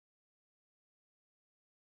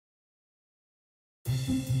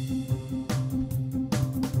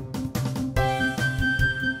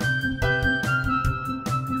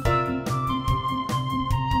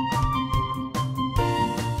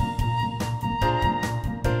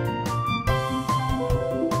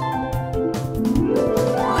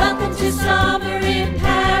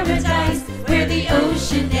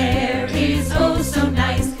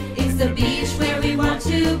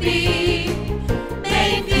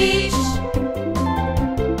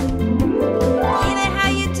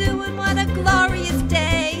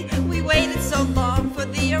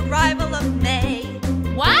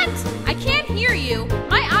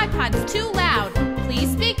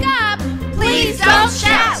please don't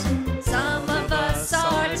shout. Some of us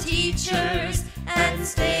are teachers and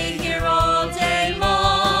stay here all day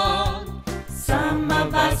long. Some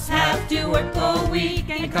of us have to work all week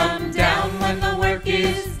and come down when the work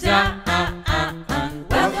is done.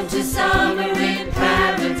 Welcome to summer in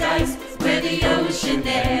paradise, where the ocean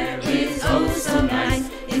air is oh so nice.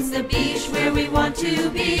 It's the beach where we want to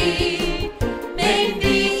be, Main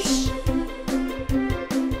Beach.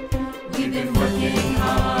 We've been working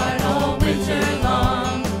hard all winter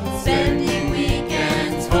long, spending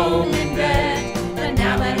weekends home in bed. But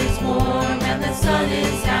now that it's warm and the sun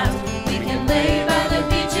is out, we can lay by the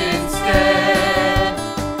beach instead.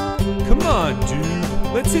 Come on,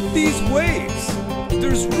 dude, let's hit these waves.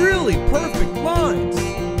 There's really perfect lines.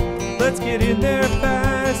 Let's get in there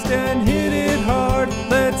fast and hit it hard.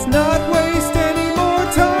 Let's not waste any more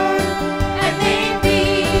time. At Main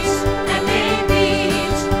Beach, at Main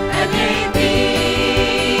Beach, at Main Beach.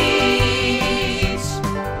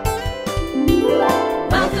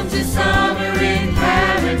 Welcome to summer in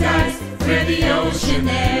paradise, where the ocean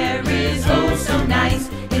air is oh so nice.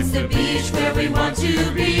 It's the beach where we want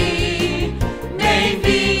to be, Main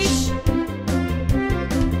Beach.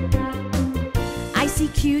 I see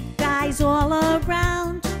cute guys all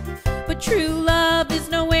around, but true love is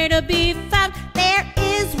nowhere to be found. There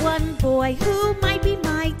is one boy who might be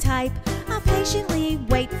my type. I'll patiently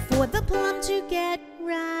wait for the plum to get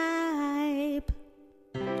ripe.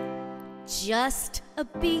 Just a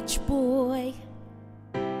beach boy,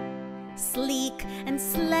 sleek and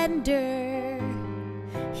slender.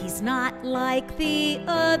 He's not like the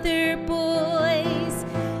other boys.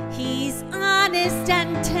 He's honest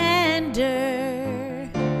and tender.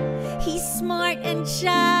 He's smart and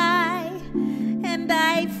shy, and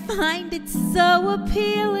I find it so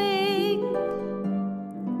appealing.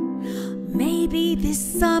 Maybe this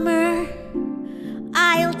summer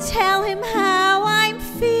I'll tell him how I'm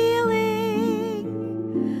feeling.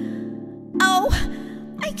 Oh,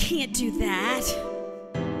 I can't do that.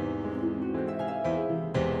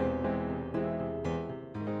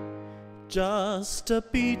 Just a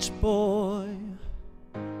beach boy,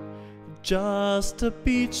 just a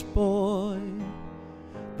beach boy.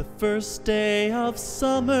 The first day of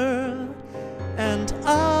summer, and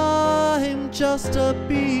I'm just a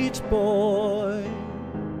beach boy.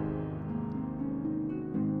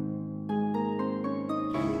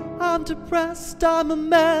 I'm depressed, I'm a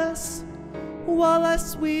mess, while I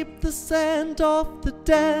sweep the sand off the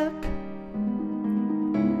deck.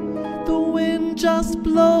 The wind just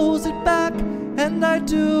blows it back, and I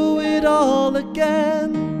do it all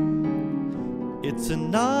again. It's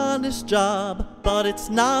an honest job, but it's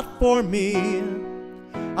not for me.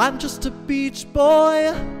 I'm just a beach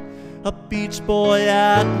boy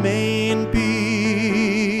at Main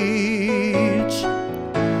Beach.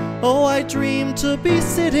 Oh, I dream to be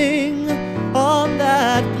sitting on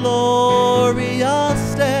that glorious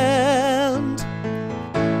stand,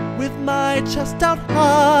 with my chest out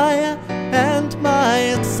high and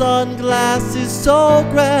my sunglasses so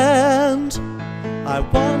grand. I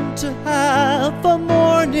want to have a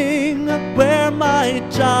morning where my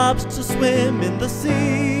job's to swim in the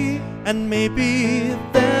sea, and maybe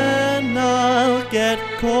then I'll get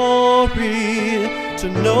Corey to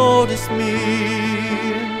notice me.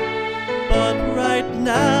 But right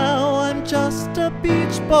now I'm just a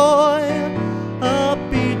beach boy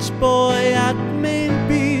at Main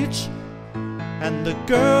Beach. And the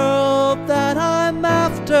girl that I'm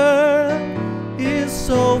after is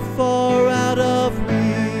so far out of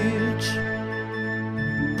reach.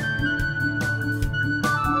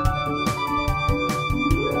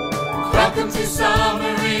 Welcome to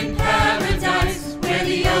summer in paradise, where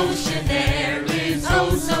the ocean air is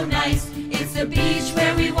oh so nice. It's the beach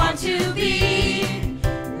where we want to be,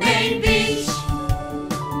 Main Beach.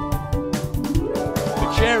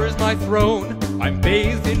 The chair is my throne, I'm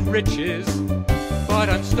bathed in riches, but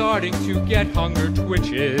I'm starting to get hunger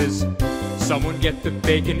twitches. Someone get the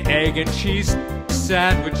bacon, egg, and cheese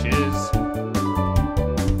sandwiches.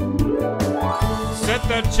 Set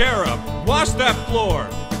that chair up, wash that floor.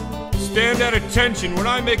 Stand at attention when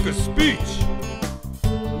I make a speech.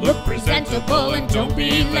 Look presentable and don't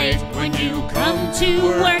be late when you come to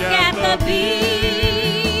work at the beach.